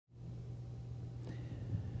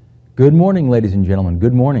Good morning, ladies and gentlemen.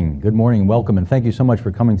 Good morning, welcome, and thank you so much for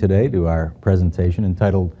coming today to our presentation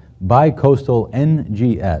entitled Bicoastal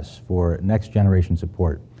NGS for Next Generation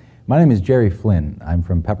Support. My name is Jerry Flynn. I'm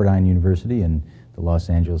from Pepperdine University in the Los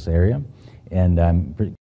Angeles area, and I'm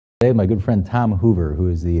today with my good friend Tom Hoover, who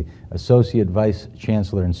is the Associate Vice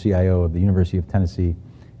Chancellor and CIO of the University of Tennessee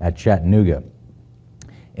at Chattanooga.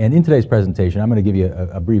 And in today's presentation, I'm going to give you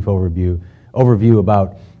a brief overview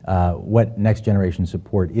about what next generation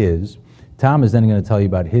support is. Tom is then going to tell you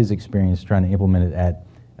about his experience trying to implement it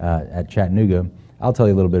at Chattanooga. I'll tell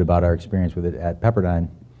you a little bit about our experience with it at Pepperdine.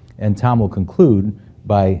 And Tom will conclude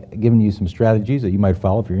by giving you some strategies that you might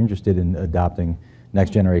follow if you're interested in adopting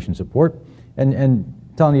next generation support, and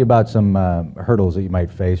telling you about some hurdles that you might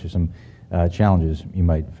face or some challenges you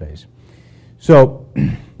might face. So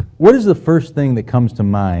what is the first thing that comes to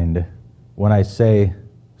mind when I say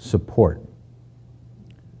support?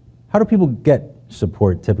 How do people get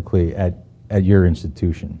support typically at your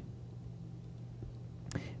institution?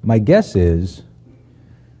 My guess is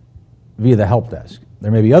via the help desk.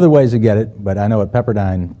 There may be other ways to get it, but I know at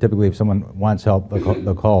Pepperdine, typically if someone wants help,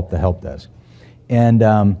 they'll call up the help desk. And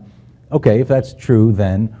okay, if that's true,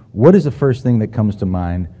 then what is the first thing that comes to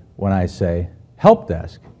mind when I say help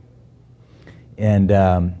desk? And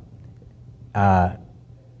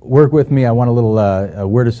work with me, I want a little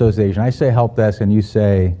word association. I say help desk and you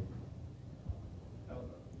say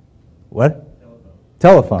what?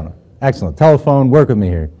 Telephone. Excellent. Telephone, work with me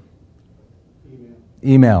here.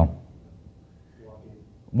 Email.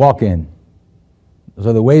 Walk-in.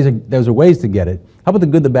 So those are ways to get it. How about the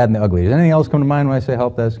good, the bad, and the ugly? Does anything else come to mind when I say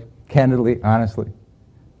help desk? Candidly, honestly.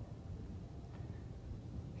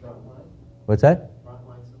 Frontline. What's that?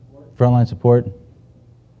 Frontline support. Frontline support.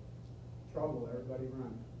 Trouble, everybody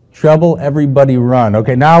run. Trouble, everybody run.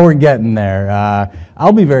 Okay, now we're getting there.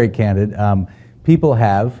 I'll be very candid. People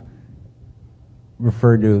have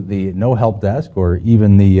referred to the no help desk, or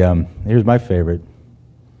even the, here's my favorite,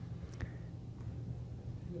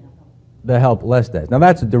 the helpless desk. Now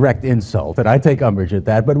that's a direct insult, and I take umbrage at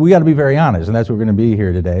that, but we got to be very honest, and that's what we're going to be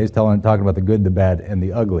here today, is talking about the good, the bad, and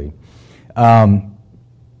the ugly.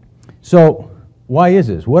 So why is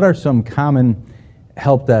this? What are some common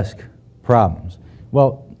help desk problems?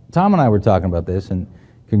 Well, Tom and I were talking about this and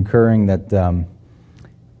concurring that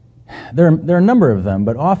there are a number of them,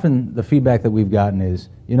 but often the feedback that we've gotten is,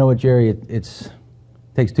 you know what, Jerry, it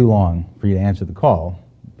takes too long for you to answer the call.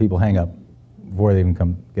 People hang up before they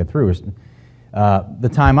even get through. The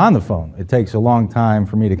time on the phone, it takes a long time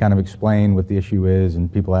for me to kind of explain what the issue is, and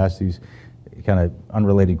people ask these kind of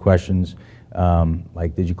unrelated questions,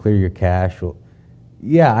 like, did you clear your cache? Well,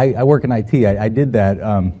 yeah, I work in IT. I did that.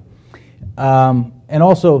 And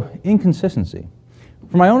also inconsistency.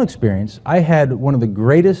 From my own experience, I had one of the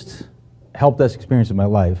greatest help desk experiences of my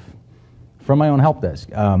life from my own help desk.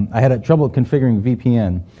 I had trouble configuring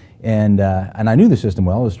VPN, and I knew the system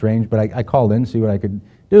well. It was strange, but I called in to see what I could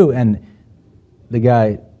do, and the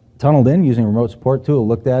guy tunneled in using a remote support tool,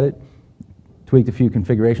 looked at it, tweaked a few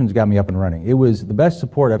configurations, got me up and running. It was the best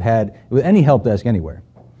support I've had with any help desk anywhere.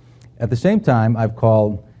 At the same time, I've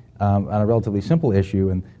called on a relatively simple issue,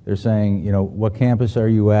 and they're saying, you know, what campus are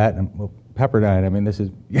you at? And, well, Pepperdine. I mean, this is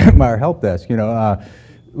my help desk. You know,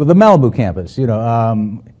 with the Malibu campus. You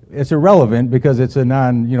know, it's irrelevant because it's a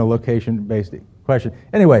location-based question.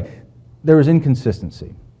 Anyway, there was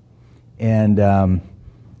inconsistency, and you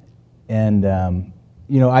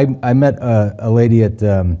know, I met a lady at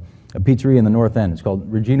a pizzeria in the North End. It's called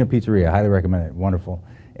Regina Pizzeria. I highly recommend it. Wonderful.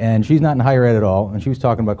 And she's not in higher ed at all. And she was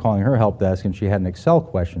talking about calling her help desk, and she had an Excel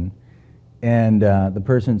question, and the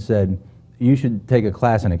person said, "You should take a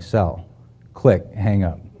class in Excel." Click, hang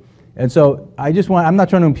up. And so I'm not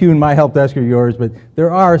trying to impugn my help desk or yours, but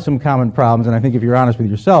there are some common problems, and I think if you're honest with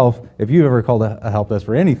yourself, if you've ever called a help desk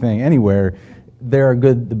for anything, anywhere, there are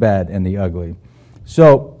good, the bad, and the ugly.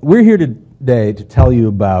 So we're here today to tell you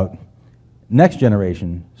about next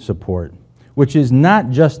generation support, which is not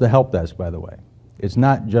just the help desk, by the way. It's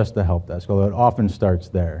not just the help desk, although it often starts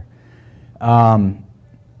there. And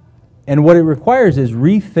what it requires is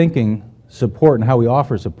rethinking support and how we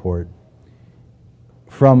offer support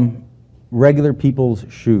from regular people's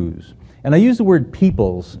shoes. And I use the word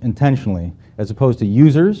people's intentionally as opposed to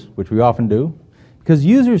users, which we often do, because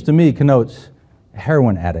users to me connotes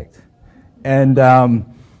heroin addict. And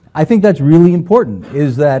I think that's really important,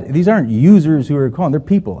 is that these aren't users who are calling, they're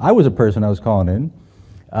people. I was a person I was calling in.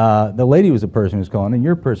 The lady was a person who was calling in,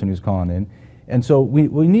 you're a person who's calling in. And so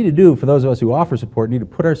what we need to do, for those of us who offer support, need to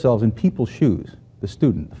put ourselves in people's shoes, the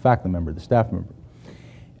student, the faculty member, the staff member.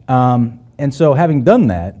 And so having done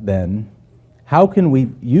that, then, how can we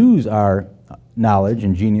use our knowledge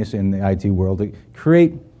and genius in the IT world to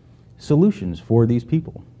create solutions for these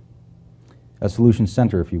people. A solution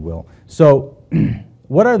center, if you will. So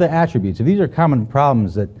what are the attributes? If these are common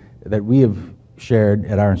problems that we have shared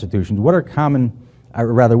at our institutions, what are common,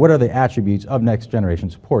 or rather, what are the attributes of next generation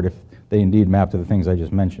support if they indeed map to the things I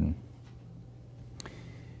just mentioned?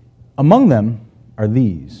 Among them are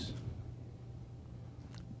these.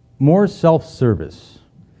 More self-service.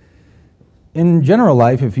 In general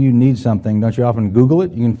life, if you need something, don't you often Google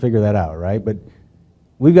it? You can figure that out, right? But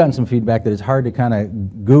we've gotten some feedback that it's hard to kind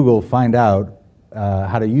of Google, find out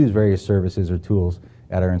how to use various services or tools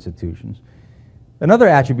at our institutions. Another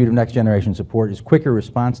attribute of next generation support is quicker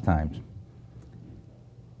response times.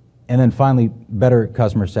 And then finally, better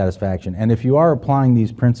customer satisfaction. And if you are applying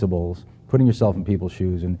these principles, putting yourself in people's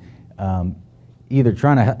shoes and either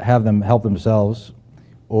trying to have them help themselves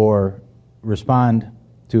or respond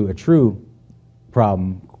to a true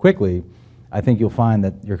problem quickly, I think you'll find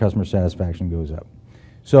that your customer satisfaction goes up.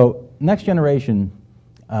 So next generation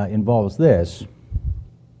involves this.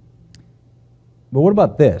 But what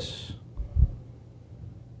about this?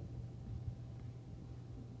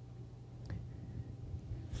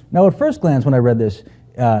 Now, at first glance, when I read this,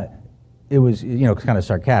 it was kind of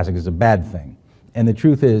sarcastic. It's a bad thing. And the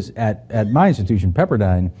truth is, at my institution,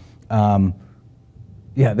 Pepperdine,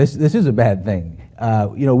 this is a bad thing.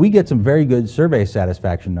 We get some very good survey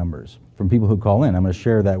satisfaction numbers from people who call in. I'm going to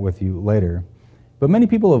share that with you later. But many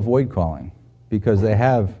people avoid calling because they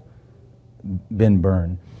have been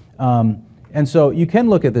burned. And so you can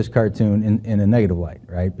look at this cartoon in a negative light,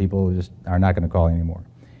 right? People just are not going to call anymore.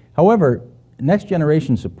 However, next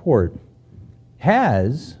generation support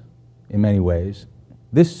has, in many ways,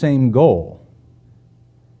 this same goal,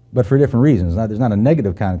 but for different reasons. There's not a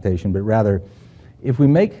negative connotation, but rather, if we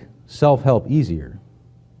make self-help easier,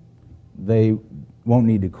 they won't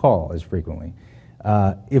need to call as frequently.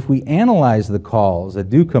 If we analyze the calls that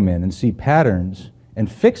do come in and see patterns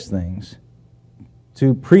and fix things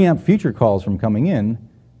to preempt future calls from coming in,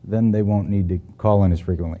 then they won't need to call in as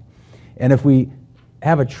frequently. And if we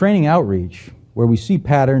have a training outreach where we see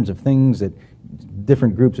patterns of things that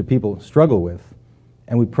different groups of people struggle with,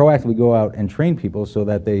 and we proactively go out and train people so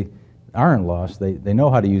that they aren't lost, they know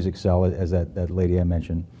how to use Excel, as that lady I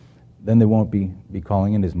mentioned, then they won't be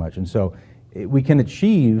calling in as much. And so we can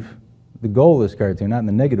achieve the goal of this cartoon, not in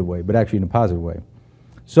a negative way, but actually in a positive way.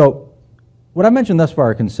 So what I mentioned thus far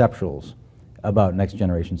are conceptuals about next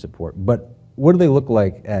generation support, but what do they look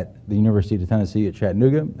like at the University of Tennessee at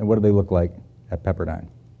Chattanooga, and what do they look like at Pepperdine?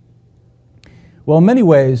 Well, in many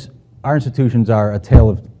ways, our institutions are a tale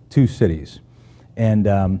of two cities. And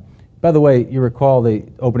by the way, you recall the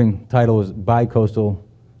opening title was Bicoastal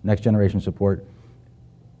Next Generation Support.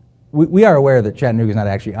 We are aware that Chattanooga is not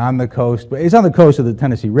actually on the coast, but it's on the coast of the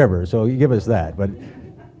Tennessee River, so you give us that. But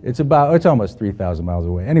it's almost 3,000 miles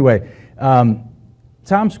away. Anyway,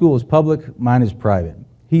 Tom's school is public, mine is private.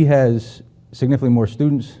 He has significantly more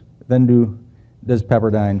students than does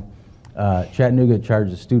Pepperdine. Chattanooga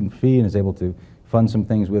charges a student fee and is able to fund some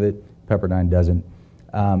things with it. Pepperdine doesn't.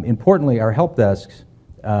 Importantly, our help desks,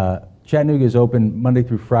 Chattanooga is open Monday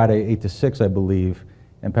through Friday, 8 to 6, I believe,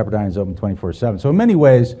 and Pepperdine is open 24/7. So in many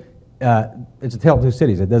ways, it's a tale of two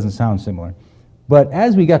cities. It doesn't sound similar. But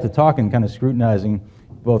as we got to talking, kind of scrutinizing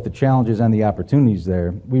both the challenges and the opportunities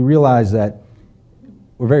there, we realized that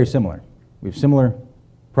we're very similar. We have similar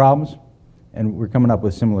problems, and we're coming up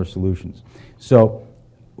with similar solutions. So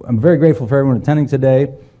I'm very grateful for everyone attending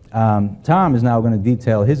today. Tom is now going to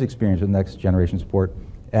detail his experience with Next Generation Support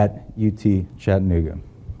at UT Chattanooga.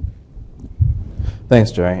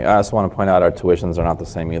 Thanks, Jerry. I just want to point out our tuitions are not the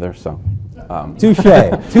same either, so. Touche,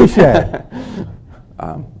 touche.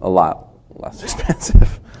 A lot less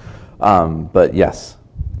expensive. But yes,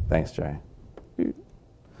 thanks, Jerry.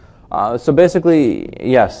 So basically,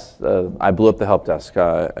 yes, I blew up the help desk.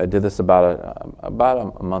 I did this about a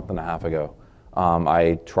month and a half ago.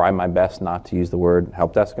 I try my best not to use the word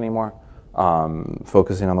help desk anymore,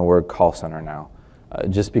 focusing on the word call center now,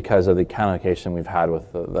 just because of the connotation we've had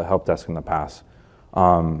with the help desk in the past.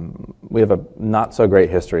 We have a not so great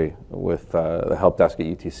history with the help desk at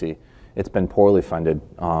UTC. It's been poorly funded.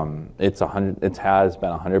 It has been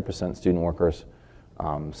 100% student workers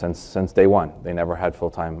since day one. They never had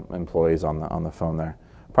full-time employees on the phone there,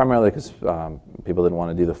 primarily because people didn't want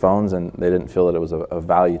to do the phones and they didn't feel that it was of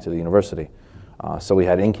value to the university. So we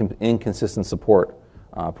had inconsistent support,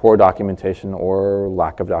 poor documentation or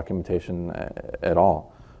lack of documentation at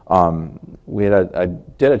all. I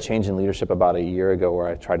did a change in leadership about a year ago where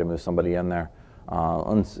I tried to move somebody in there.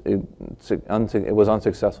 It was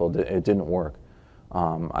unsuccessful. It didn't work.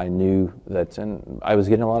 I knew that, and I was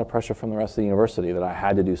getting a lot of pressure from the rest of the university that I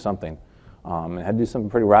had to do something, and had to do something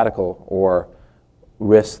pretty radical, or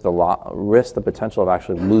risk the potential of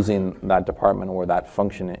actually losing that department or that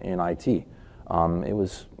function in IT. It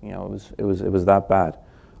was that bad.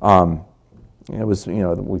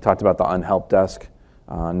 We talked about the unhelp desk,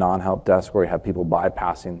 non-help desk, where you have people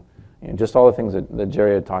bypassing, just all the things that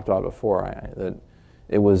Jerry had talked about before.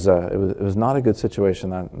 It was not a good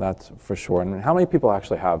situation, that's for sure. And how many people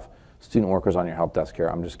actually have student workers on your help desk here?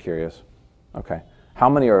 I'm just curious. Okay. How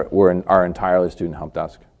many are entirely student help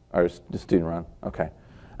desk, or student run? Okay.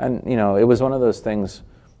 And it was one of those things,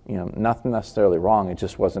 nothing necessarily wrong. It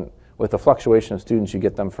just wasn't, with the fluctuation of students, you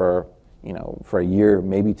get them for a year,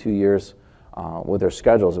 maybe 2 years, with their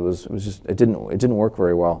schedules. It didn't work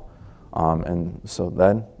very well. And so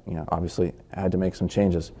then, obviously I had to make some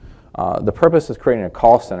changes. The purpose of creating a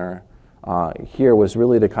call center here was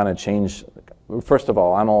really to kind of change. First of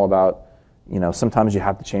all, I'm all about, sometimes you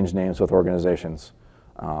have to change names with organizations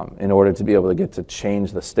in order to be able to get to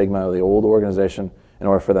change the stigma of the old organization in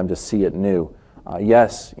order for them to see it new.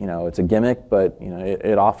 Yes, it's a gimmick, but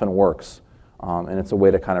it often works, and it's a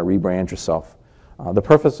way to kind of rebrand yourself. The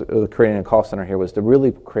purpose of creating a call center here was to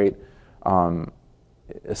really create a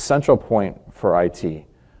central point for IT,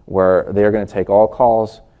 where they're going to take all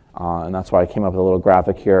calls. And that's why I came up with a little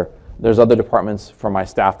graphic here. There's other departments for my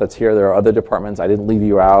staff that's here. There are other departments. I didn't leave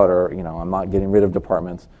you out, or I'm not getting rid of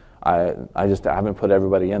departments. I just haven't put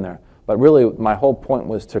everybody in there. But really, my whole point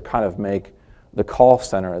was to kind of make the call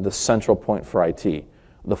center the central point for IT,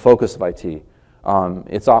 the focus of IT.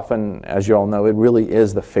 It's often, as you all know, it really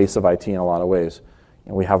is the face of IT in a lot of ways.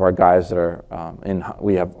 We have our guys that are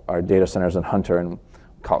we have our data centers in Hunter, and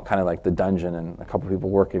kind of like the dungeon, and a couple of people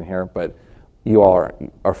working here, but you all are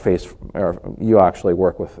you actually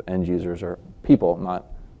work with end users or people, not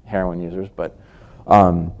heroin users, but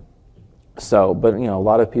a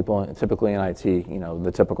lot of people typically in IT,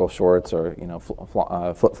 the typical shorts or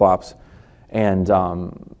flip flops, and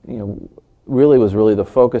really the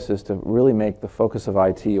focus is to really make the focus of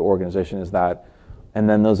IT organization is that, and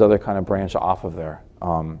then those other kind of branch off of there,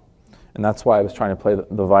 and that's why I was trying to play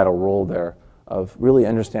the vital role there of really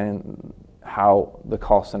understanding how the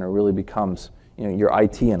call center really becomes, your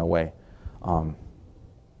IT in a way.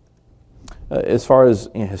 As far as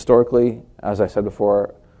historically, as I said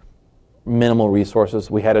before, minimal resources.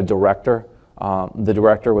 We had a director. The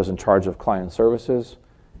director was in charge of client services,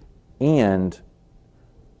 and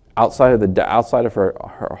outside of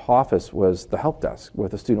her office was the help desk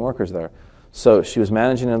with the student workers there. So she was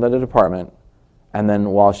managing another department, and then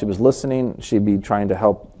while she was listening, she'd be trying to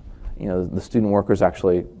help the student workers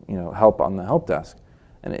actually, help on the help desk.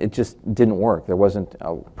 And it just didn't work. There wasn't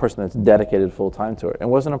a person that's dedicated full time to it. It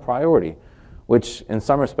wasn't a priority, which in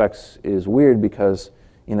some respects is weird because,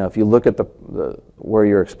 if you look at where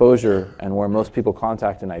your exposure and where most people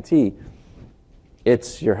contact in IT,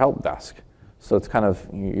 it's your help desk. So it's kind of,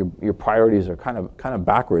 your priorities are kind of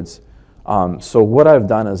backwards. So what I've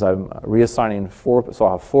done is I'm reassigning so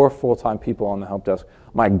I'll have 4 full-time people on the help desk.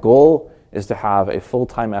 My goal is to have a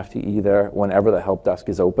full-time FTE there whenever the help desk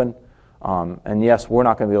is open. And yes, we're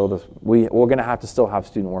not going to be able to, we're going to have to still have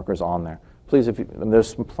student workers on there. Please,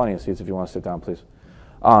 there's plenty of seats if you want to sit down, please.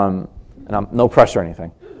 And no pressure or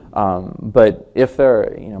anything. But if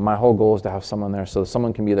my whole goal is to have someone there so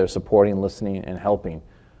someone can be there supporting, listening, and helping.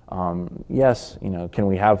 Yes, are we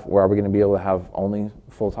going to be able to have only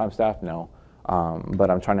full-time staff? No. But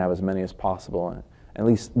I'm trying to have as many as possible and at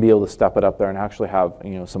least be able to step it up there and actually have,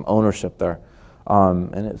 some ownership there.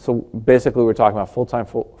 So basically we're talking about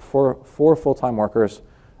four full-time workers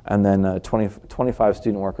and then 25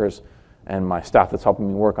 student workers. And my staff that's helping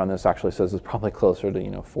me work on this actually says it's probably closer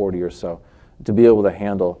to 40 or so to be able to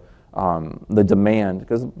handle the demand.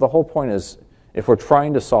 Because the whole point is, if we're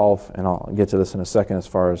trying to solve, and I'll get to this in a second as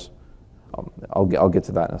far as, I'll get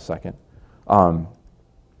to that in a second.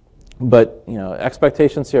 But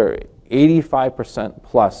expectations here, 85%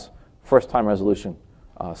 plus first-time resolution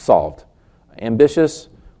solved. Ambitious,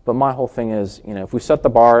 but my whole thing is, if we set the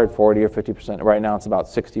bar at 40 or 50%, right now it's about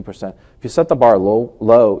 60%. If you set the bar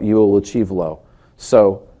low, you will achieve low.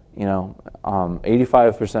 So,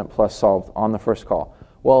 85% plus solved on the first call.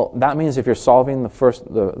 Well, that means if you're solving the first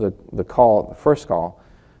call,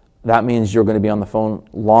 that means you're going to be on the phone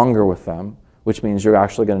longer with them, which means you're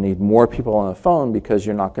actually going to need more people on the phone because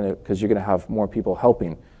you're going to have more people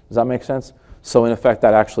helping. Does that make sense? So in effect,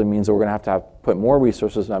 that actually means that we're going to have put more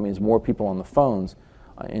resources. And that means more people on the phones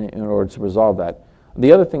in order to resolve that.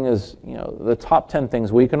 The other thing is, the top 10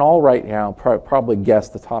 things. We can all probably guess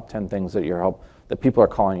the top 10 things that that people are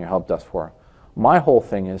calling your help desk for. My whole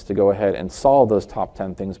thing is to go ahead and solve those top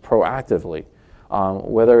 10 things proactively,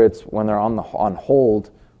 whether it's when they're on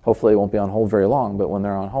hold. Hopefully it won't be on hold very long, but when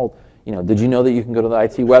they're on hold, did you know that you can go to the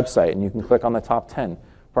IT website and you can click on the top 10?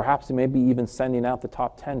 Perhaps maybe even sending out the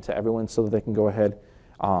top 10 to everyone so that they can go ahead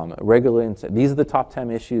regularly and say, these are the top 10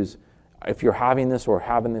 issues. If you're having this or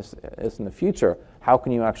having this in the future, how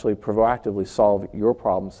can you actually proactively solve your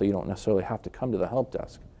problem so you don't necessarily have to come to the help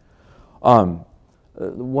desk?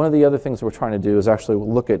 One of the other things we're trying to do is actually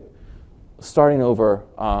look at starting over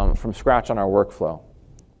from scratch on our workflow.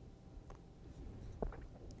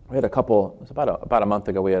 We had it was about a month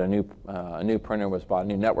ago, we had a new printer was bought, a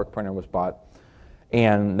new network printer was bought.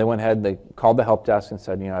 And they went ahead, they called the help desk and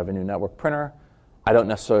said, I have a new network printer. I don't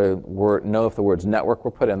necessarily know if the words network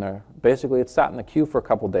were put in there. Basically, it sat in the queue for a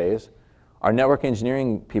couple days. Our network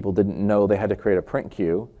engineering people didn't know they had to create a print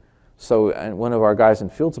queue. So and one of our guys in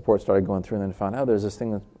field support started going through and then found out there's this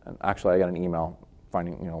thing actually I got an email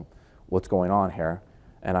finding, what's going on here.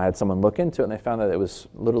 And I had someone look into it, and they found that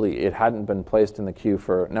it hadn't been placed in the queue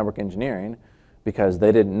for network engineering because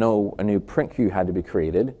they didn't know a new print queue had to be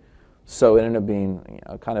created. So it ended up being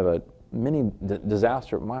kind of a mini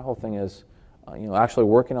disaster. My whole thing is, actually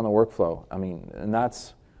working on the workflow. And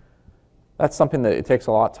that's something that it takes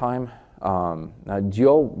a lot of time. Now, do you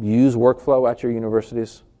all use workflow at your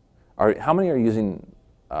universities? How many are using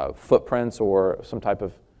footprints or some type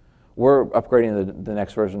of? We're upgrading the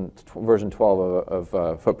next version 12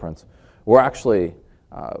 of footprints. We're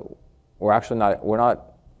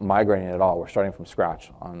not migrating at all. We're starting from scratch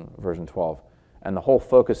on version 12, and the whole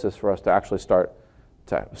focus is for us to actually start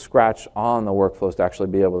to scratch on the workflows to actually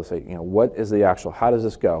be able to say, what is the actual? How does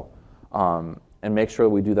this go? And make sure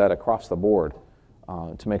we do that across the board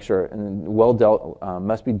to make sure and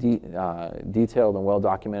must be detailed and well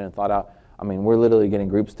documented and thought out. We're literally getting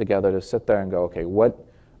groups together to sit there and go,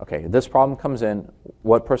 okay, this problem comes in,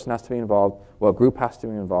 what person has to be involved, what group has to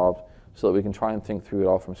be involved, so that we can try and think through it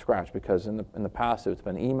all from scratch. Because in the past, it's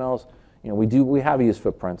been emails. We have used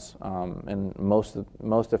footprints, and most,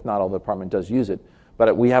 if not all, the department does use it.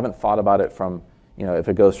 But we haven't thought about it from, if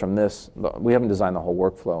it goes from this, we haven't designed the whole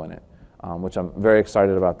workflow in it, which I'm very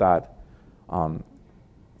excited about that.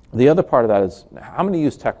 The other part of that is, how many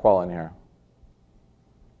use TechQual in here?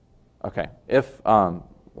 Okay, well,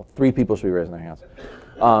 3 people should be raising their hands.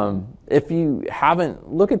 If you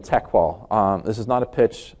haven't, look at TechQual. This is not a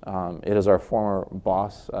pitch. It is our former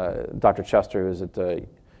boss, Dr. Chester, who's at the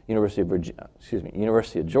University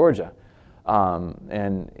of Georgia,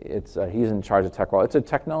 and he's in charge of TechQual. It's a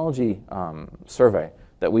technology survey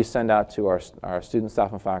that we send out to our student,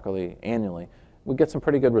 staff, and faculty annually. We get some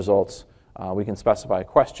pretty good results. We can specify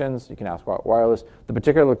questions. You can ask about wireless. The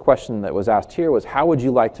particular question that was asked here was, how would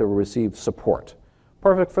you like to receive support?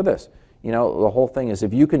 Perfect for this. The whole thing is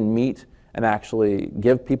if you can meet and actually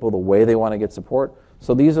give people the way they want to get support.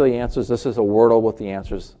 So these are the answers. This is a Wordle with the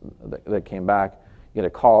answers that came back. You get a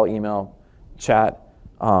call, email, chat.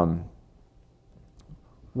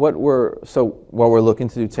 What we're looking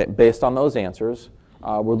to do based on those answers,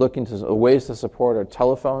 we're looking to ways to support our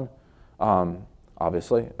telephone,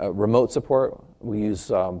 obviously. Remote support, we use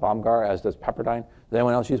Bomgar, as does Pepperdine. Does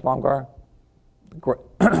anyone else use Bomgar?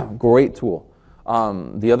 Great tool.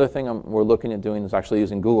 The other thing we're looking at doing is actually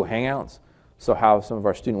using Google Hangouts. So have some of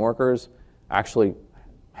our student workers actually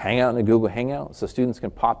hang out in a Google Hangout so students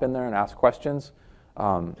can pop in there and ask questions.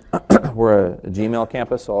 We're a Gmail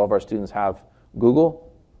campus, so all of our students have Google.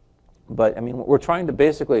 But we're trying to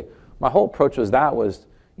basically, my whole approach was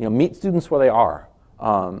meet students where they are.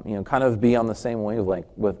 Kind of be on the same wavelength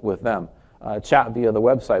with them. Chat via the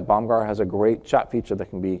website. Bomgar has a great chat feature that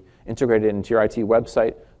can be integrated into your IT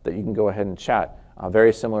website that you can go ahead and chat.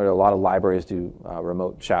 Very similar to a lot of libraries do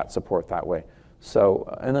remote chat support that way.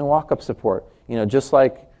 So, and then walk-up support. Just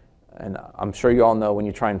like, and I'm sure you all know when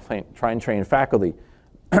you try and train faculty,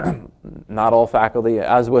 not all faculty,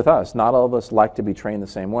 as with us, not all of us like to be trained the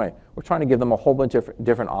same way. We're trying to give them a whole bunch of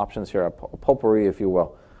different options here, a potpourri, if you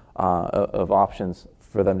will, of options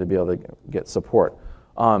for them to be able to get support.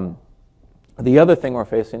 The other thing we're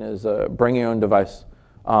facing is bring your own device.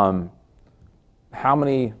 How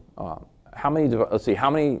many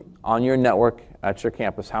on your network at your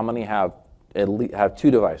campus, how many have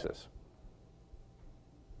 2 devices?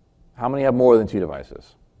 How many have more than 2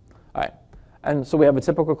 devices? All right. And so we have a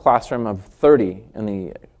typical classroom of 30 in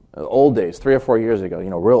the old days, 3 or 4 years ago,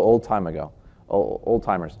 real old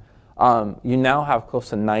timers. You now have close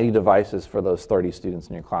to 90 devices for those 30 students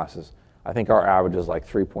in your classes. I think our average is like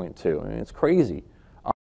 3.2. It's crazy.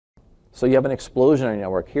 So you have an explosion in your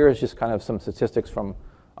network. Here is just kind of some statistics from,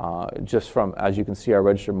 as you can see, our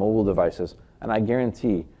registered mobile devices. And I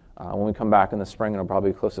guarantee When we come back in the spring, it'll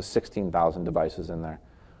probably be close to 16,000 devices in there.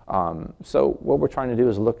 So what we're trying to do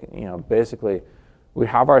is look, basically, we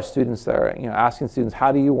have our students there, asking students,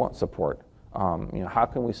 how do you want support? How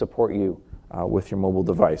can we support you with your mobile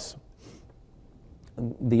device?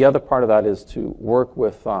 The other part of that is to work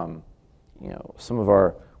with, work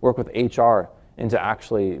with HR into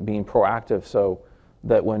actually being proactive, so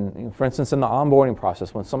that when, for instance, in the onboarding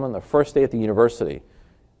process, when someone the first day at the university,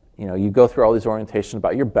 you go through all these orientations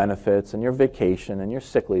about your benefits and your vacation and your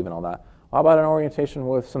sick leave and all that. How about an orientation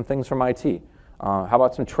with some things from IT? How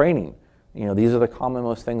about some training? These are the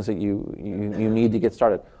commonmost things that you need to get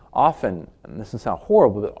started. Often, and this doesn't sound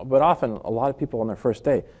horrible, but often a lot of people on their first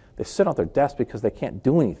day, they sit on their desk because they can't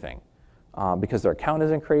do anything, because their account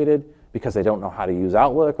isn't created, because they don't know how to use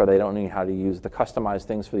Outlook, or they don't know how to use the customized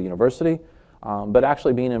things for the university. But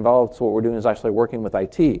actually being involved, so what we're doing is actually working with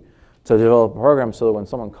IT to develop a program so that when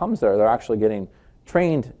someone comes there, they're actually getting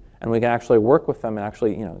trained, and we can actually work with them and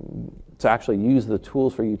actually, to actually use the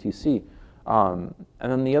tools for UTC. And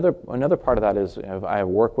then another part of that is I have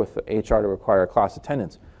worked with HR to require class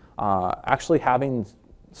attendance. Actually having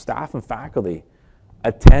staff and faculty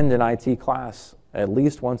attend an IT class at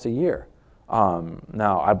least once a year.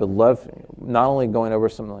 Now, I would love not only going over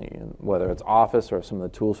whether it's Office or some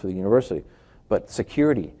of the tools for the university, but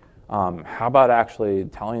security. How about actually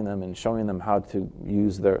telling them and showing them how to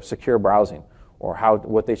use their secure browsing, or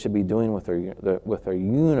what they should be doing with their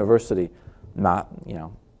university,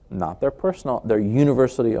 not their personal, their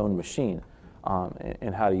university-owned machine,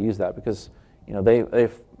 and how to use that, because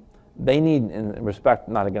they need, in respect,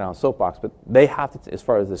 not to get on a soapbox, but they have to, as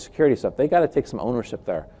far as the security stuff, they got to take some ownership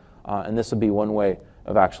there, and this would be one way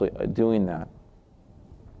of actually doing that.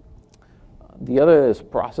 The other is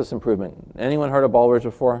process improvement. Anyone heard of Baldrige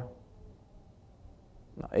before?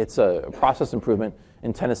 It's a process improvement.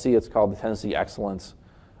 In Tennessee, it's called the Tennessee Excellence.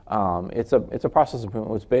 It's a process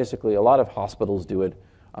improvement, which basically a lot of hospitals do it.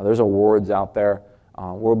 There's awards out there.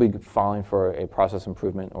 We'll be filing for a process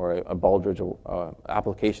improvement or a Baldrige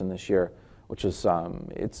application this year, which is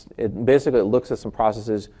it basically looks at some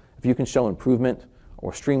processes. If you can show improvement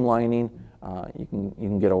or streamlining, you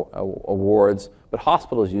can get awards. But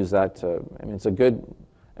hospitals use that to. I mean,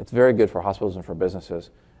 it's very good for hospitals and for businesses.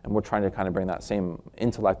 And we're trying to kind of bring that same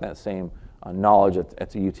intellect, that same knowledge at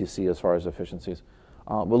the UTC as far as efficiencies.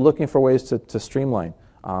 We're looking for ways to streamline.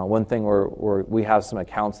 One thing we have some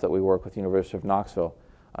accounts that we work with University of Knoxville,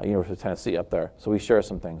 University of Tennessee up there, so we share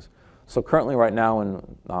some things. So currently right now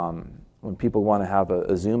when people want to have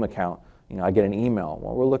a Zoom account, I get an email.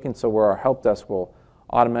 Well, we're looking so where our help desk will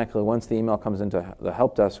automatically, once the email comes into the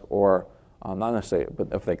help desk, or not necessarily,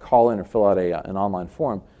 but if they call in or fill out an online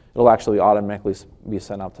form, it'll actually automatically be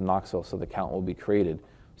sent out to Knoxville, so the account will be created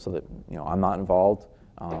so that I'm not involved,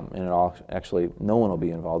 and no one will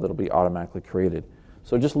be involved. It'll be automatically created.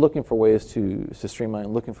 So just looking for ways to streamline,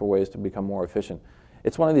 looking for ways to become more efficient.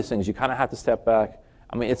 It's one of these things you kind of have to step back.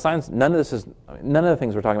 I mean, none of the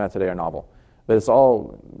things we're talking about today are novel, but it's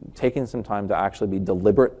all taking some time to actually be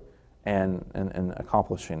deliberate and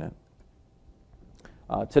accomplishing it.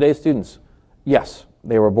 Today's students, yes,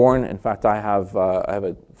 they were born. In fact, I have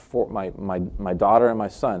my daughter and my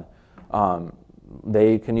son.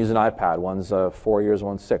 They can use an iPad. One's 4 years,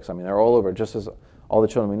 one's 6. I mean, they're all over, just as all the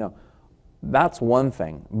children we know. That's one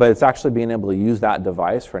thing, but it's actually being able to use that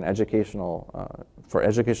device for educational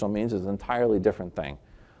means is an entirely different thing.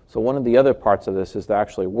 So one of the other parts of this is to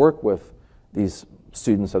actually work with these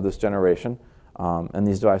students of this generation and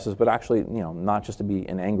these devices, but actually, not just to be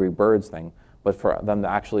an Angry Birds thing, but for them to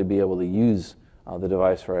actually be able to use the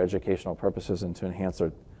device for educational purposes and to enhance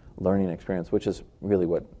their learning experience, which is really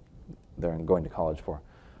what they're going to college for.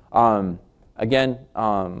 Again,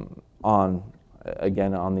 on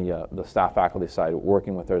the staff faculty side,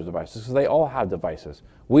 working with those devices, because they all have devices.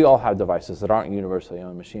 We all have devices that aren't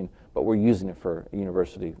university-owned machine, but we're using it for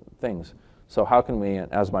university things. So how can we,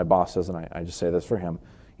 as my boss says, and I just say this for him,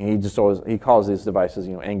 he calls these devices,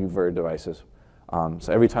 Angry Bird devices.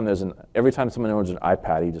 So every time someone owns an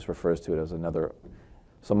iPad, he just refers to it as another.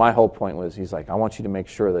 So my whole point was, he's like, I want you to make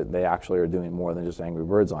sure that they actually are doing more than just Angry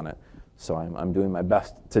Birds on it. So I'm doing my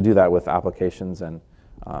best to do that with applications and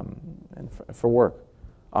for work.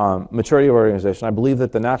 Maturity of organization. I believe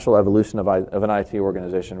that the natural evolution of an IT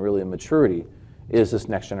organization, really a maturity, is this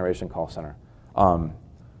next generation call center. I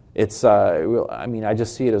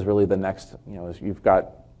just see it as really the next, you've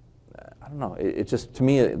got, I don't know, it just, to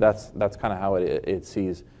me, that's kind of how it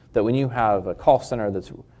sees, that when you have a call center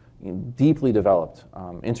that's deeply developed,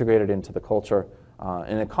 integrated into the culture,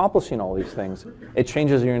 and accomplishing all these things, it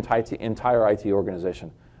changes your entire IT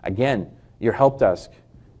organization. Again, your help desk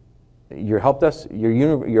your help desk,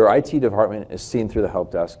 your IT department is seen through the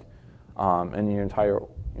help desk, and your entire.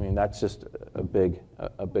 I mean, that's just a big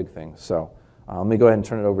thing. So let me go ahead and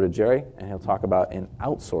turn it over to Jerry, and he'll talk about an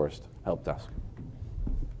outsourced help desk.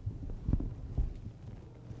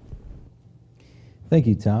 Thank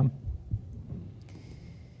you, Tom.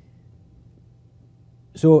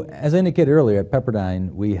 So as I indicated earlier, at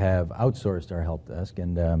Pepperdine, we have outsourced our help desk,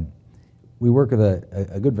 and we work with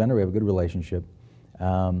a good vendor. We have a good relationship.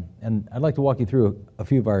 And I'd like to walk you through a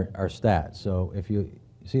few of our stats. So if you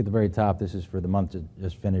see at the very top, this is for the month that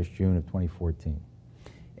just finished, June of 2014.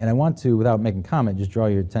 And I want to, without making comment, just draw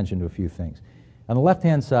your attention to a few things. On the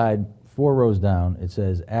left-hand side, 4 rows down, it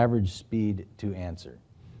says average speed to answer.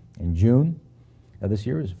 In June of this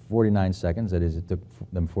year, it was 49 seconds. That is, it took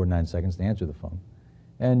them 49 seconds to answer the phone.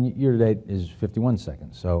 And year-to-date is 51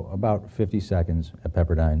 seconds, so about 50 seconds at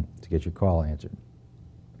Pepperdine to get your call answered.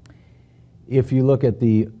 If you look at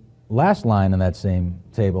the last line on that same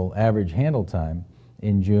table, average handle time,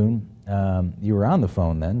 in June, you were on the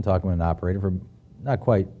phone then, talking with an operator for not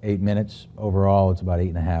quite 8 minutes. Overall, it's about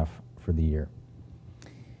 8.5 for the year.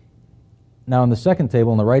 Now, on the second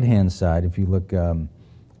table, on the right-hand side, if you look 4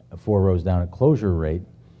 rows down at closure rate,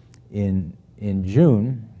 in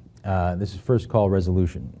June, this is first call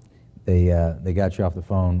resolution. They got you off the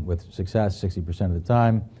phone with success 60% of the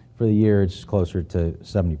time. For the year, it's closer to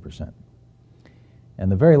 70%.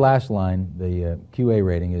 And the very last line, the QA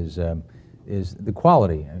rating, is the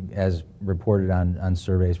quality, as reported on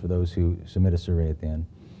surveys for those who submit a survey at the end.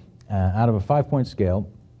 Out of a 5-point scale,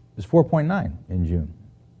 it was 4.9 in June.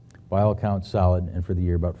 By all accounts, solid, and for the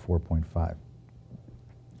year, about 4.5.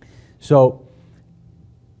 So,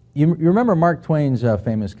 you remember Mark Twain's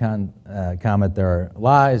famous comment, there are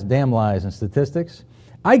lies, damn lies, and statistics?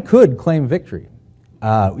 I could claim victory.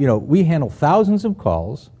 We handle thousands of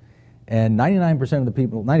calls, and 99% of the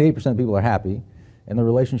people, 98% of the people are happy, and the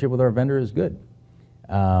relationship with our vendor is good.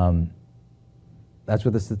 That's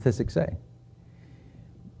what the statistics say.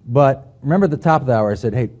 But remember at the top of the hour I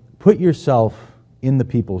said, hey, put yourself in the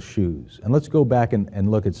people's shoes. And let's go back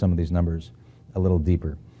and look at some of these numbers a little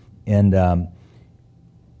deeper. And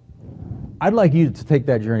I'd like you to take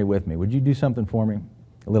that journey with me. Would you do something for me?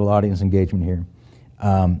 A little audience engagement here.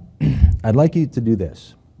 I'd like you to do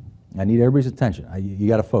this. I need everybody's attention. You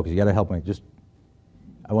got to focus. You got to help me.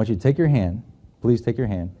 I want you to take your hand. Please take your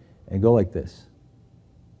hand and go like this.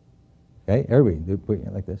 Okay, everybody, put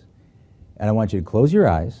it like this. And I want you to close your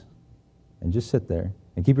eyes and just sit there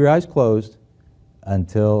and keep your eyes closed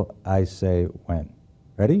until I say when.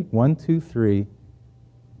 Ready? 1, 2, 3,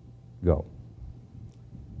 go.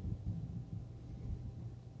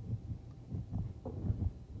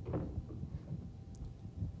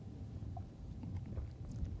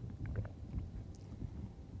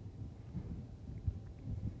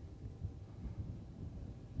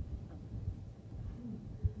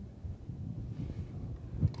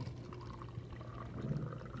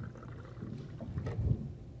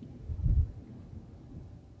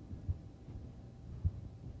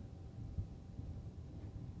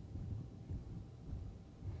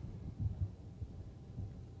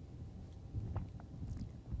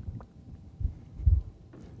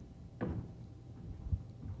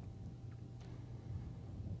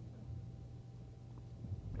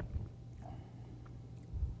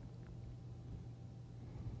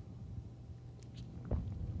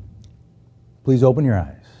 Please open your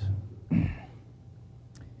eyes.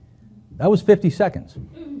 That was 50 seconds.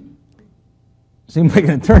 Seemed like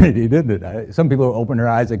an eternity, didn't it? Some people opened their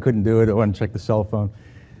eyes, they couldn't do it, they wanted to check the cell phone.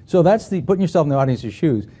 So that's putting yourself in the audience's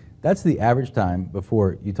shoes, that's the average time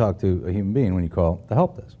before you talk to a human being when you call the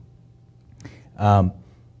help desk.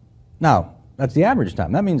 Now, that's the average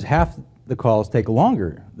time. That means half the calls take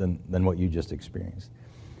longer than what you just experienced.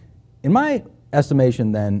 In my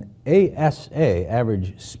estimation, then, ASA,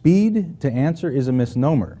 average speed to answer, is a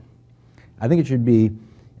misnomer. I think it should be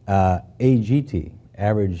AGT,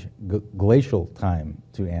 average glacial time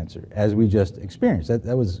to answer, as we just experienced.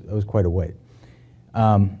 That was quite a wait.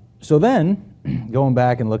 So then, going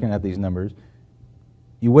back and looking at these numbers,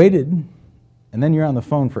 you waited, and then you're on the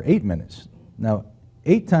phone for 8 minutes. Now,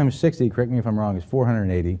 8 times 60, correct me if I'm wrong, is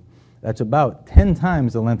 480. That's about 10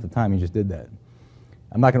 times the length of time you just did that.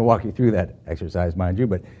 I'm not going to walk you through that exercise, mind you,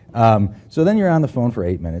 but so then you're on the phone for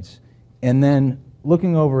 8 minutes, and then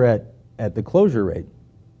looking over at the closure rate.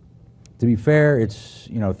 To be fair, it's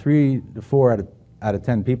 3 to 4 out of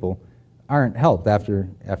 10 people aren't helped after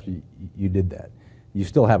you did that. You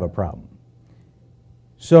still have a problem.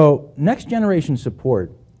 So next generation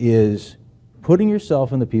support is putting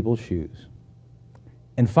yourself in the people's shoes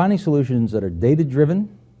and finding solutions that are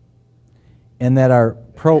data-driven and that are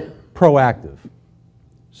proactive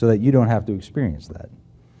so that you don't have to experience that.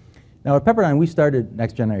 Now at Pepperdine, we started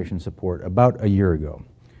next generation support about a year ago,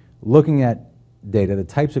 looking at data, the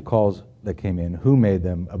types of calls that came in, who made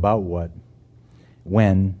them, about what,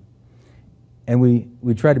 when, and we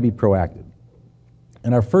tried to be proactive.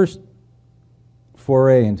 And our first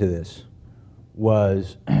foray into this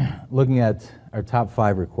was looking at our top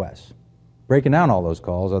 5 requests, breaking down all those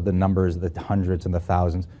calls, of the numbers, the hundreds and the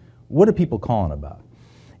thousands. What are people calling about?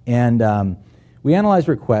 And we analyzed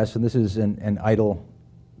requests, and this is an idle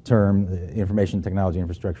term, the Information Technology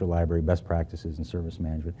Infrastructure Library, best practices in service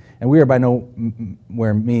management. And we are by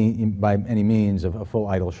by any means of a full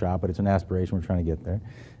idle shop, but it's an aspiration. We're trying to get there.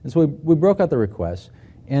 And so we broke out the requests,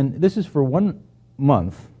 and this is for 1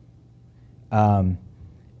 month. And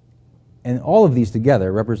all of these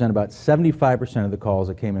together represent about 75% of the calls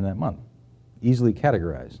that came in that month, easily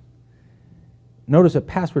categorized. Notice that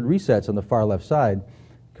password resets on the far left side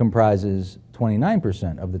comprises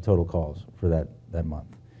 29% of the total calls for that month.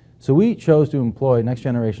 So we chose to employ next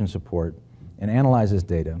generation support and analyze this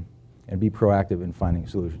data and be proactive in finding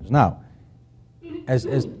solutions. Now,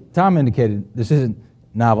 as Tom indicated, this isn't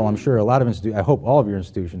novel. I'm sure a lot of institutions, I hope all of your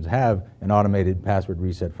institutions have an automated password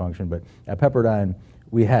reset function, but at Pepperdine,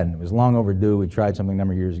 we hadn't. It was long overdue. We tried something a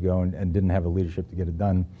number of years ago and didn't have the leadership to get it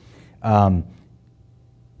done.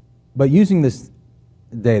 But using this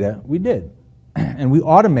data, we did. And we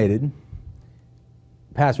automated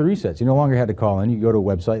password resets. You no longer had to call in. You go to a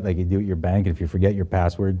website like you do at your bank, and if you forget your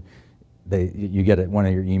password, you get one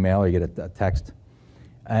of your email or you get a text.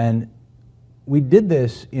 And we did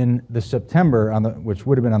this in the September, which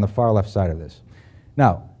would have been on the far left side of this.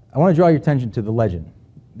 Now, I want to draw your attention to the legend.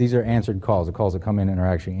 These are answered calls, the calls that come in and are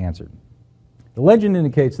actually answered. The legend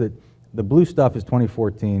indicates that the blue stuff is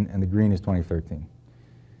 2014 and the green is 2013.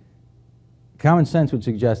 Common sense would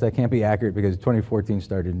suggest that can't be accurate because 2014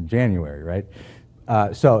 started in January, right?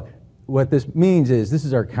 So what this means is this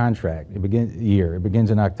is our contract. It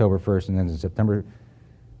begins in October 1st and ends in September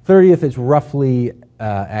 30th. It's roughly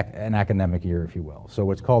an academic year, if you will. So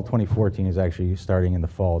what's called 2014 is actually starting in the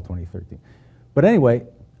fall of 2013. But anyway,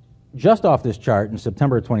 just off this chart, in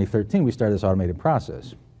September of 2013, we started this automated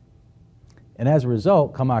process. And as a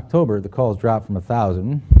result, come October, the calls dropped from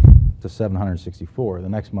 1,000 to 764. The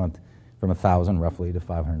next month, from 1,000 roughly to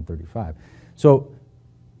 535. So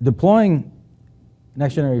deploying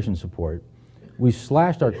next generation support, we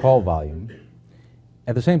slashed our call volume,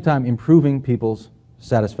 at the same time improving people's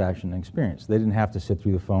satisfaction and experience. They didn't have to sit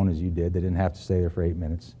through the phone as you did. They didn't have to stay there for 8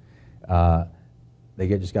 minutes. They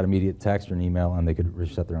just got immediate text or an email, and they could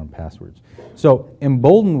reset their own passwords. So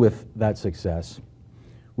emboldened with that success,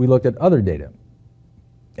 we looked at other data,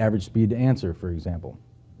 average speed to answer, for example.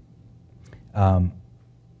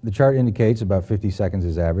 The chart indicates about 50 seconds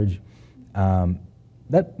is average.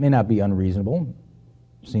 That may not be unreasonable,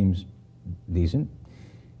 seems decent.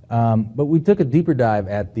 But we took a deeper dive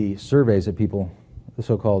at the surveys that people, the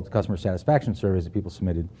so-called customer satisfaction surveys that people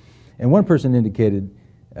submitted. And one person indicated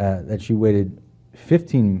that she waited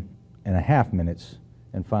 15.5 minutes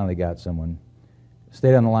and finally got someone.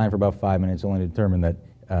 Stayed on the line for about 5 minutes, only to determine that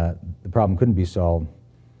the problem couldn't be solved.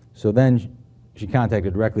 So then she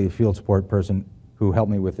contacted directly the field support person who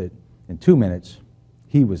helped me with it in 2 minutes.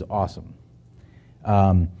 He was awesome.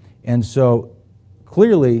 And so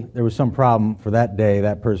clearly there was some problem for that day,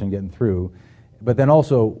 that person getting through. But then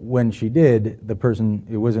also when she did,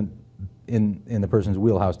 it wasn't in the person's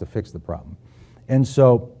wheelhouse to fix the problem. And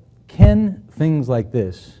so can things like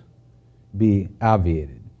this be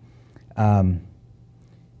obviated?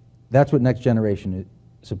 That's what next generation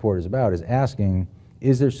support is about, is asking,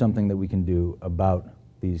 is there something that we can do about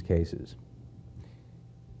these cases?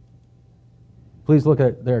 Please look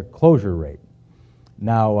at their closure rate.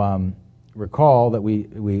 Now, recall that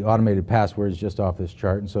we automated passwords just off this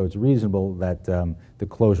chart, and so it's reasonable that the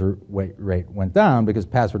closure rate went down because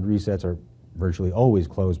password resets are virtually always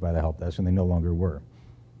closed by the help desk, and they no longer were.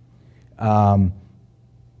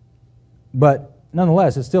 But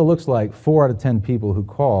nonetheless, it still looks like 4 out of 10 people who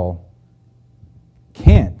call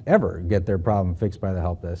can't ever get their problem fixed by the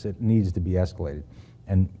help desk. It needs to be escalated.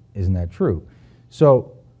 And isn't that true?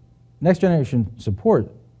 So next generation support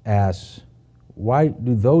asks, why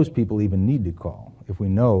do those people even need to call if we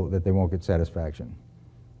know that they won't get satisfaction?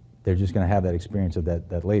 They're just going to have that experience of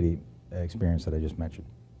that lady experience that I just mentioned.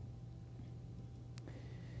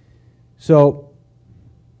 So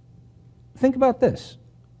think about this.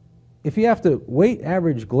 If you have to wait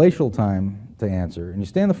average glacial time to answer, and you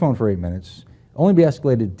stay on the phone for 8 minutes, only be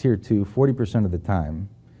escalated to tier 2 40% of the time,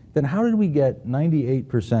 then how did we get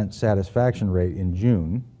 98% satisfaction rate in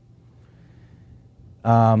June?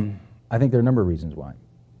 I think there are a number of reasons why.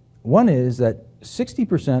 One is that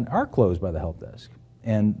 60% are closed by the help desk.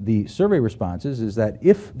 And the survey responses is that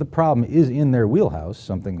if the problem is in their wheelhouse,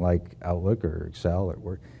 something like Outlook or Excel or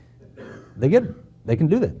Word, they can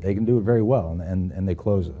do that. They can do it very well, and they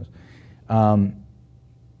close those.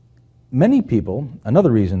 Many people,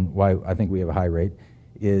 another reason why I think we have a high rate,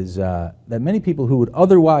 is that many people who would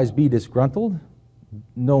otherwise be disgruntled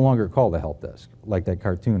no longer call the help desk, like that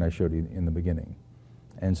cartoon I showed you in the beginning.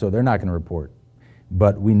 And so they're not going to report.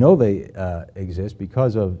 But we know they exist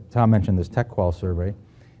because of, Tom mentioned this TechQual survey,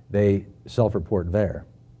 they self-report there,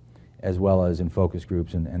 as well as in focus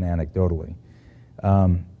groups and anecdotally.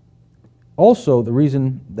 Also, the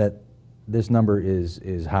reason that this number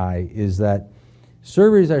is high is that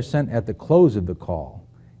surveys are sent at the close of the call,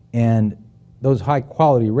 and those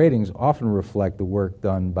high-quality ratings often reflect the work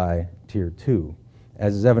done by Tier 2,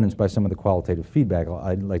 as is evidenced by some of the qualitative feedback.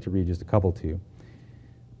 I'd like to read just a couple to you.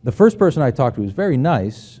 The first person I talked to was very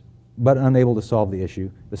nice, but unable to solve the issue.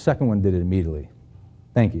 The second one did it immediately.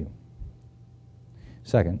 Thank you.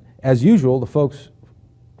 Second, as usual, the folks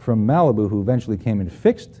from Malibu who eventually came and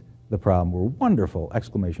fixed the problem were wonderful!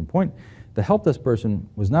 Exclamation point. The help desk person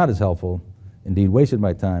was not as helpful, indeed wasted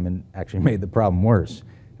my time and actually made the problem worse.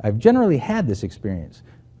 I've generally had this experience.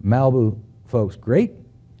 Malibu folks, great.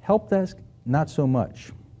 Help desk, not so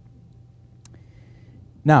much.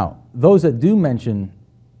 Now, those that do mention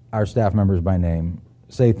our staff members by name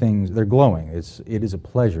say things, they're glowing. It is a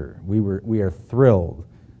pleasure. We are thrilled.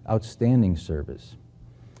 Outstanding service.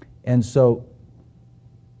 And so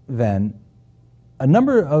then, a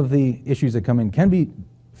number of the issues that come in can be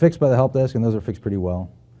fixed by the help desk, and those are fixed pretty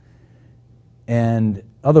well. And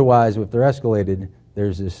otherwise, if they're escalated,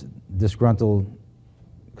 there's this disgruntled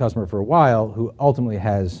customer for a while who ultimately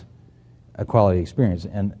has a quality experience,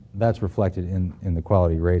 and that's reflected in the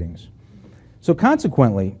quality ratings. So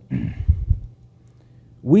consequently,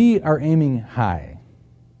 we are aiming high.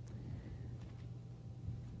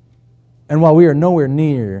 And while we are nowhere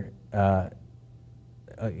near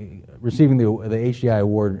receiving the HDI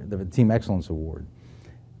award, the Team Excellence Award,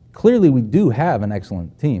 clearly we do have an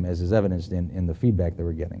excellent team, as is evidenced in the feedback that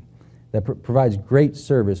we're getting, that provides great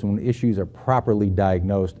service when issues are properly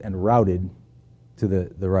diagnosed and routed to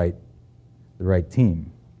the right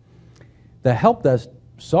team. The help desk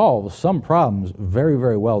solves some problems very,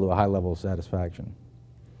 very well to a high level of satisfaction.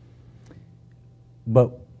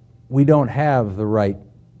 But we don't have the right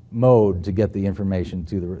mode to get the information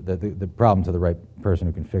to the problem to the right person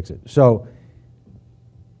who can fix it. So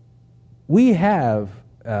we have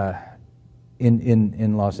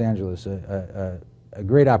in Los Angeles a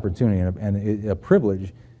great opportunity and a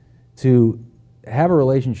privilege to have a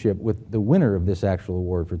relationship with the winner of this actual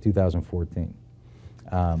award for 2014.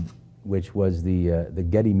 Which was the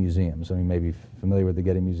Getty Museum. Some of you may be familiar with the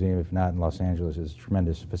Getty Museum. If not, in Los Angeles, it's a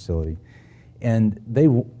tremendous facility. And they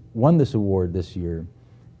won this award this year,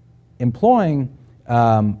 employing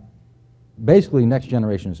basically next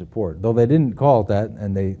generation support. Though they didn't call it that,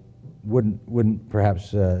 and they wouldn't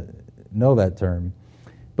perhaps know that term.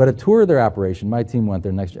 But a tour of their operation, my team went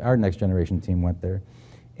there, our next generation team went there,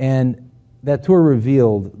 and that tour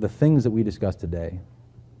revealed the things that we discussed today.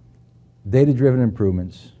 Data-driven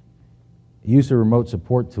improvements, use of remote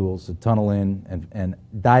support tools to tunnel in and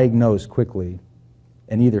diagnose quickly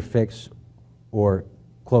and either fix or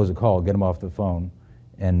close a call, get them off the phone,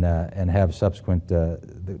 and have subsequent,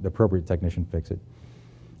 the appropriate technician fix it.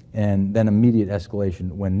 And then immediate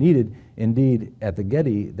escalation when needed. Indeed, at the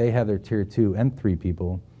Getty, they have their Tier 2 and 3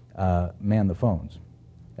 people man the phones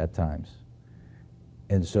at times.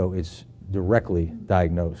 And so it's directly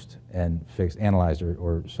diagnosed and fixed, analyzed,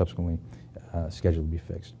 or subsequently scheduled to be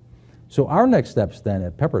fixed. So our next steps then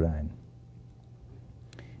at Pepperdine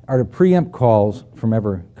are to preempt calls from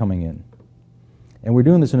ever coming in. And we're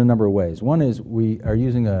doing this in a number of ways. One is we are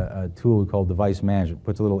using a tool we call device management. It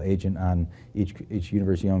puts a little agent on each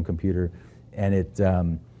university-owned computer, and it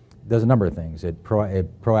does a number of things. It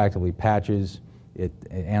proactively patches, it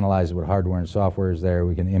analyzes what hardware and software is there.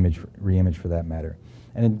 We can re-image for that matter.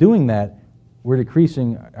 And in doing that, we're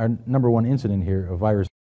decreasing our #1 incident here of virus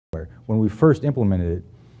software. When we first implemented it,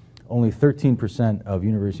 only 13% of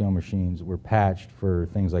university-owned machines were patched for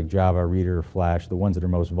things like Java, Reader, Flash, the ones that are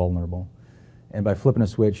most vulnerable. And by flipping a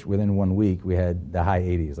switch within 1 week, we had the high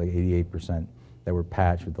 80s, like 88%, that were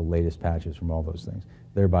patched with the latest patches from all those things,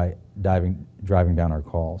 thereby driving down our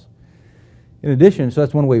calls. In addition, so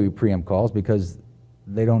that's one way we preempt calls because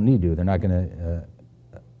they don't need to. They're not going to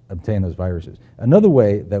obtain those viruses. Another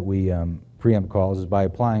way that we preempt calls is by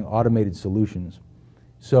applying automated solutions.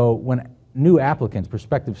 So when new applicants,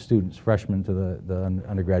 prospective students, freshmen to the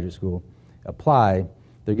undergraduate school, apply,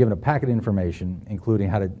 they're given a packet of information, including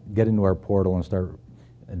how to get into our portal and start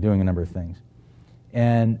doing a number of things.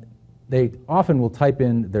 And they often will type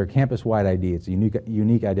in their campus-wide ID. It's a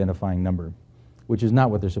unique identifying number, which is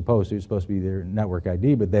not what they're supposed to. It's supposed to be their network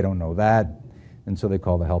ID, but they don't know that, and so they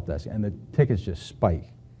call the help desk, and the tickets just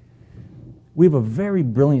spike. We have a very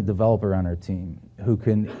brilliant developer on our team who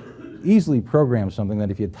can easily program something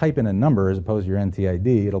that if you type in a number as opposed to your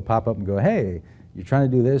NTID, it'll pop up and go, hey, you're trying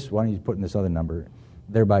to do this, why don't you put in this other number,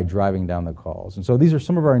 thereby driving down the calls. And so these are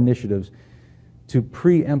some of our initiatives to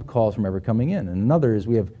preempt calls from ever coming in. And another is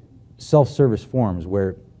we have self-service forms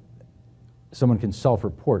where someone can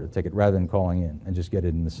self-report a ticket rather than calling in and just get it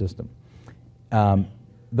in the system.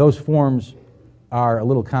 Those forms are a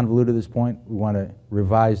little convoluted at this point. We want to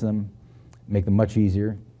revise them, make them much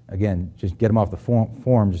easier. Again, just get them off the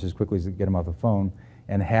form just as quickly as get them off the phone,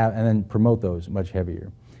 and then promote those much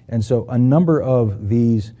heavier. And so a number of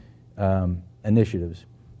these initiatives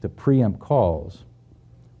to preempt calls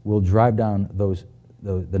will drive down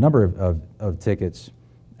the number of tickets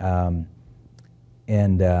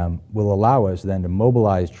and will allow us then to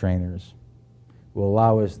mobilize trainers, will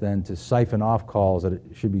allow us then to siphon off calls that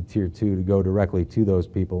should be tier 2 to go directly to those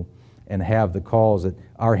people, and have the calls that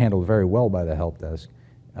are handled very well by the help desk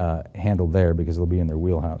handled there because they'll be in their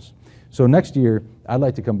wheelhouse. So next year, I'd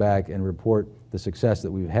like to come back and report the success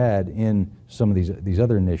that we've had in some of these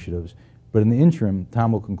other initiatives. But in the interim,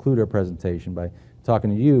 Tom will conclude our presentation by talking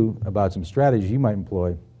to you about some strategies you might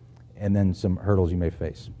employ and then some hurdles you may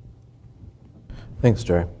face. Thanks,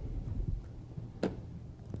 Jerry.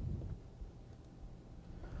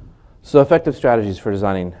 So effective strategies for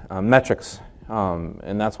designing metrics.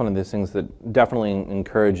 And that's one of those things that definitely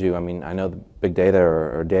encourage you. I mean, I know the big data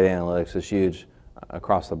or data analytics is huge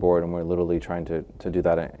across the board, and we're literally trying to do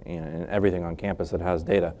that in everything on campus that has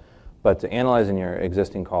data. But analyzing your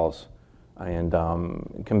existing calls and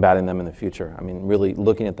combating them in the future, I mean, really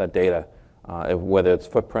looking at that data, whether it's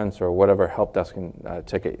footprints or whatever help desk and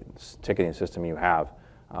ticketing system you have,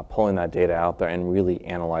 pulling that data out there and really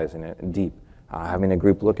analyzing it deep, having a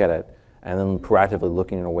group look at it, and then proactively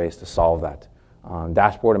looking into ways to solve that.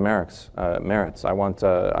 Dashboard of merits. I want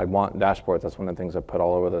dashboards. That's one of the things I put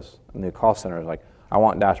all over this new call center. Is like, I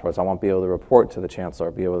want dashboards. I want to be able to report to the chancellor,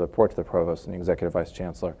 be able to report to the provost and the executive vice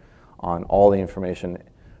chancellor on all the information,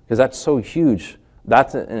 because that's so huge.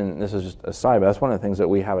 And this is just a side, but that's one of the things that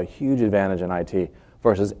we have a huge advantage in IT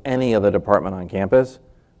versus any other department on campus.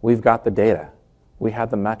 We've got the data. We have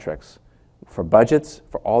the metrics for budgets,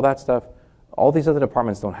 for all that stuff. All these other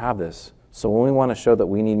departments don't have this. So when we want to show that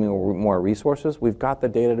we need more resources, we've got the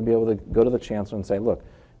data to be able to go to the chancellor and say, look,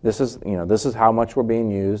 this is how much we're being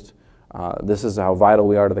used. This is how vital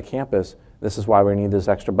we are to the campus. This is why we need this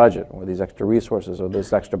extra budget or these extra resources or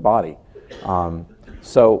this extra body.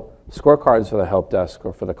 So scorecards for the help desk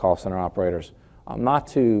or for the call center operators, not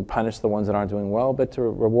to punish the ones that aren't doing well, but to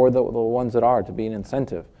reward the ones that are, to be an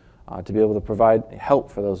incentive, to be able to provide help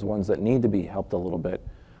for those ones that need to be helped a little bit.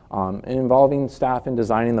 And involving staff in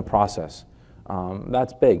designing the process.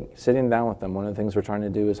 That's big. Sitting down with them, one of the things we're trying to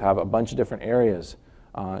do is have a bunch of different areas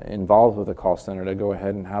involved with the call center to go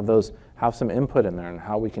ahead and have some input in there and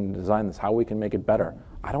how we can design this, how we can make it better.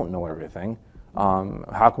 I don't know everything.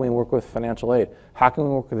 How can we work with financial aid? How can we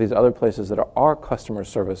work with these other places that are customer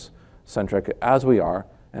service centric as we are,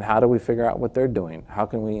 and how do we figure out what they're doing? How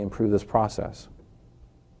can we improve this process?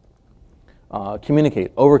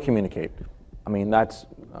 Communicate, over-communicate. I mean, that's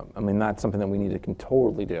something that we need to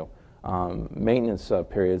totally do. Maintenance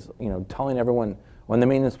periods, telling everyone when the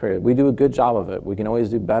maintenance period, we do a good job of it. We can always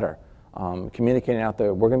do better. Communicating out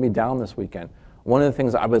there, we're going to be down this weekend. One of the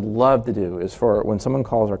things I would love to do is for when someone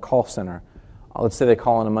calls our call center, let's say they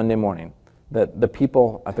call on a Monday morning, that the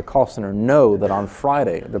people at the call center know that on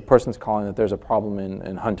Friday, the person's calling that there's a problem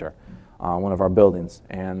in Hunter, one of our buildings,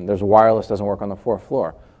 and there's a wireless doesn't work on the 4th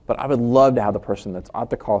floor. But I would love to have the person that's at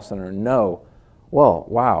the call center know, well,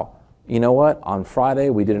 wow, you know what? On Friday,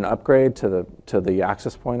 we did an upgrade to the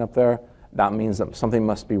access point up there. That means that something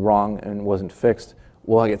must be wrong and wasn't fixed.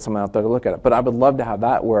 We'll get someone out there to look at it. But I would love to have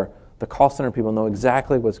that where the call center people know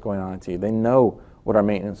exactly what's going on at T. They know what our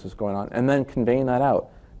maintenance is going on, and then conveying that out.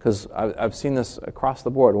 Because I've seen this across the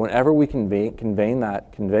board. Whenever we convey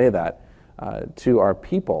that to our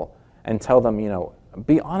people and tell them,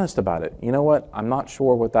 be honest about it. You know what? I'm not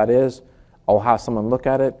sure what that is. I'll have someone look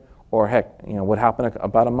at it. Or heck, what happened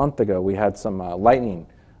about a month ago? We had some lightning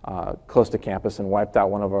close to campus and wiped out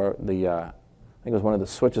one of I think it was one of the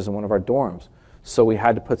switches in one of our dorms. So we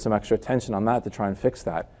had to put some extra attention on that to try and fix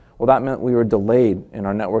that. Well, that meant we were delayed in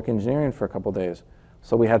our network engineering for a couple days.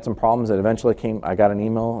 So we had some problems that eventually came. I got an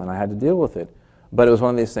email and I had to deal with it. But it was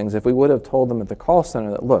one of these things, if we would have told them at the call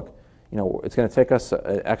center that, look, it's going to take us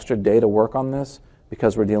an extra day to work on this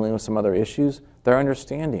because we're dealing with some other issues, they're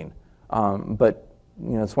understanding. But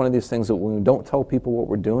it's one of these things that when we don't tell people what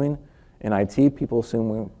we're doing in IT, people assume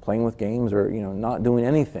we're playing with games or not doing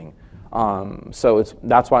anything. So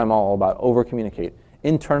that's why I'm all about over-communicate,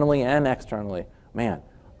 internally and externally. Man,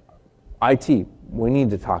 IT, we need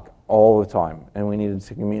to talk all the time, and we need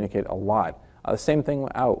to communicate a lot. The same thing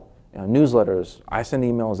out, newsletters, I send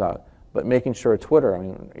emails out, but making sure Twitter,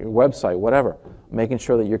 your website, whatever, making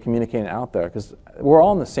sure that you're communicating out there, because we're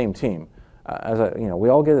all on the same team. We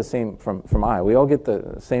all get the same we all get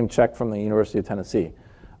the same check from the University of Tennessee.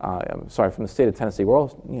 From the state of Tennessee. We're all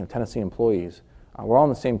Tennessee employees. We're all on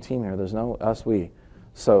the same team here. There's no us, we.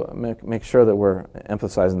 So make sure that we're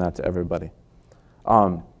emphasizing that to everybody.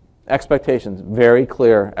 Expectations, very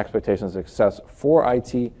clear expectations of success for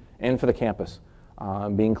IT and for the campus.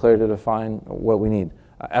 Being clear to define what we need.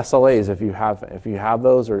 SLAs, if you have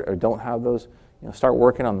those or don't have those, start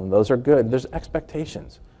working on them. Those are good. There's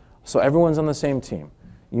expectations. So everyone's on the same team.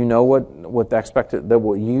 You know what they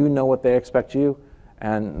expect you,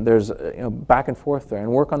 and there's back and forth there,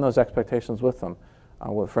 and work on those expectations with them.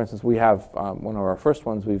 For instance, we have one of our first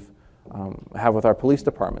ones we've have with our police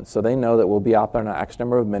department, so they know that we'll be out there in an X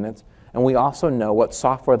number of minutes, and we also know what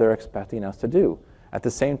software they're expecting us to do. At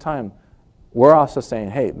the same time, we're also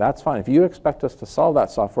saying, hey, that's fine. If you expect us to solve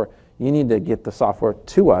that software, you need to get the software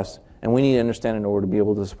to us, and we need to understand it in order to be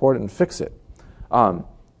able to support it and fix it.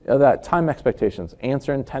 That time expectations,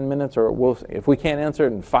 answer in 10 minutes, or if we can't answer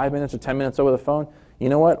it in 5 minutes or 10 minutes over the phone, you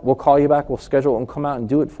know what? We'll call you back, we'll schedule it, and come out and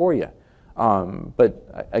do it for you.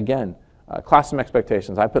 But again, classroom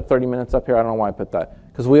expectations. I put 30 minutes up here. I don't know why I put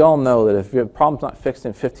that. Because we all know that if your problem's not fixed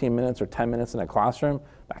in 15 minutes or 10 minutes in a classroom,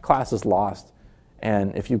 that class is lost.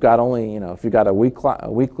 And if you've got if you've got a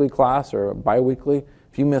weekly class or a bi-weekly,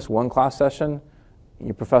 if you miss one class session,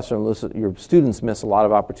 your students miss a lot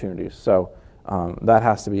of opportunities. So that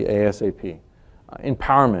has to be ASAP.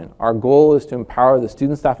 Empowerment. Our goal is to empower the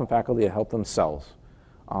student, staff, and faculty to help themselves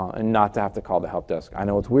and not to have to call the help desk. I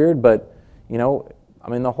know it's weird, but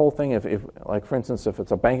the whole thing, if like for instance, if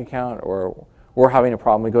it's a bank account or we're having a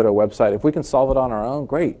problem, we go to a website. If we can solve it on our own,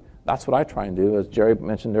 great. That's what I try and do. As Jerry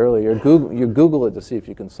mentioned earlier, you Google it to see if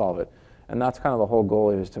you can solve it. And that's kind of the whole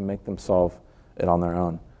goal, is to make them solve it on their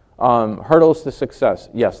own. Hurdles to success.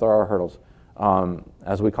 Yes, there are hurdles.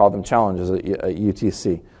 As we call them, challenges at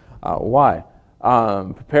UTC. Why?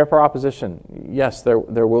 Prepare for opposition. Yes, there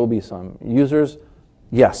will be some. Users,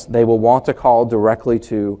 yes, they will want to call directly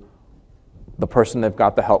to the person they've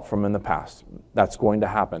got the help from in the past. That's going to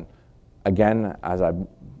happen. Again, as I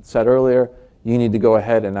said earlier, you need to go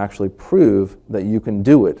ahead and actually prove that you can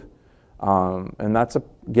do it. And that's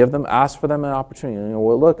ask for them an opportunity.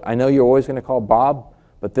 Well, look, I know you're always going to call Bob,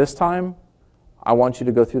 but this time I want you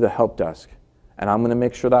to go through the help desk, and I'm going to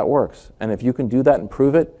make sure that works. And if you can do that and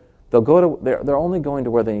prove it, they're only going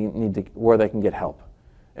to where they can get help.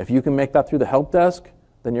 If you can make that through the help desk,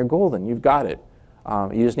 then you're golden. You've got it.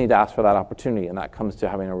 You just need to ask for that opportunity, and that comes to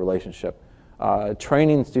having a relationship.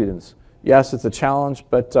 Training students. Yes, it's a challenge,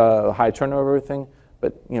 but high turnover, everything.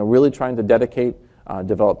 But really trying to dedicate,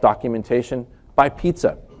 develop documentation. Buy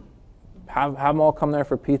pizza. Have them all come there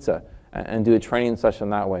for pizza and do a training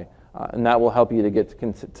session that way, and that will help you to get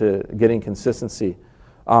to getting consistency.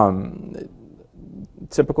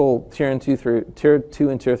 Typical tier 2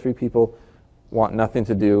 and tier 3 people want nothing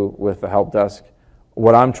to do with the help desk.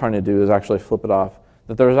 What I'm trying to do is actually flip it off.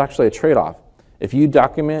 That there's actually a trade-off. If you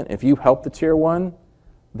help the tier 1.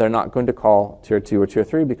 They're not going to call tier 2 or tier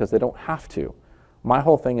 3 because they don't have to. My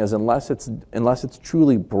whole thing is unless it's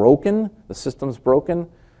truly broken, the system's broken,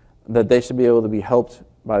 that they should be able to be helped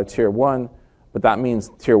by tier 1, but that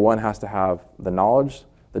means tier 1 has to have the knowledge,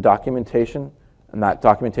 the documentation, and that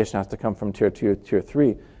documentation has to come from tier 2 or tier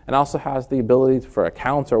 3, and also has the ability for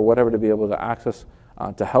accounts or whatever to be able to access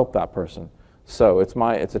to help that person. So it's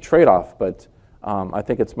a trade-off, but I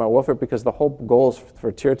think it's my welfare, because the whole goal is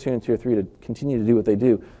for tier 2 and tier 3 to continue to do what they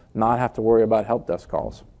do, not have to worry about help desk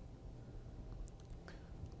calls.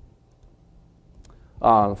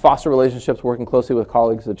 Foster relationships, working closely with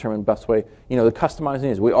colleagues to determine the best way. The customized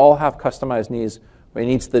needs. We all have customized needs in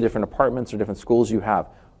each of the different departments or different schools you have.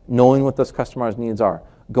 Knowing what those customized needs are.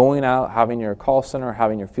 Going out, having your call center,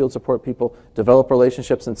 having your field support people, develop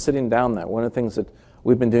relationships, and sitting down there. One of the things that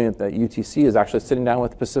we've been doing at the UTC is actually sitting down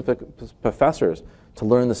with specific professors to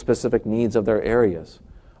learn the specific needs of their areas.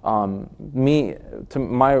 The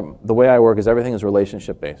way I work is everything is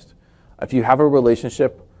relationship based. If you have a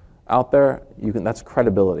relationship out there, that's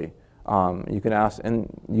credibility. You can ask, and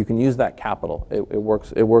you can use that capital. It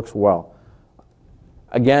works well.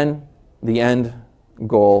 Again, the end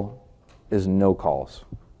goal is no calls,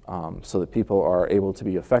 so that people are able to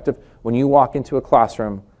be effective. When you walk into a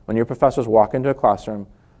classroom, when your professors walk into a classroom,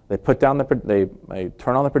 they put down they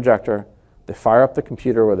turn on the projector, they fire up the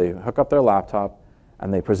computer or they hook up their laptop,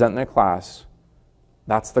 and they present their class.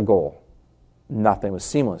 That's the goal. Nothing was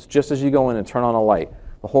seamless. Just as you go in and turn on a light,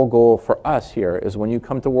 the whole goal for us here is when you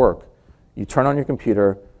come to work, you turn on your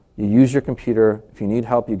computer, you use your computer. If you need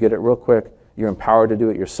help, you get it real quick. You're empowered to do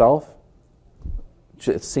it yourself.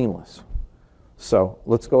 It's seamless. So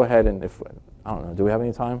let's go ahead and, I don't know, do we have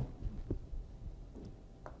any time?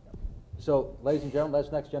 So, ladies and gentlemen,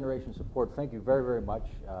 that's Next Generation Support. Thank you very, very much,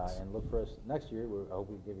 and look for us next year. I hope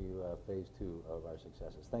we give you phase 2 of our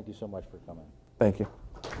successes. Thank you so much for coming. Thank you.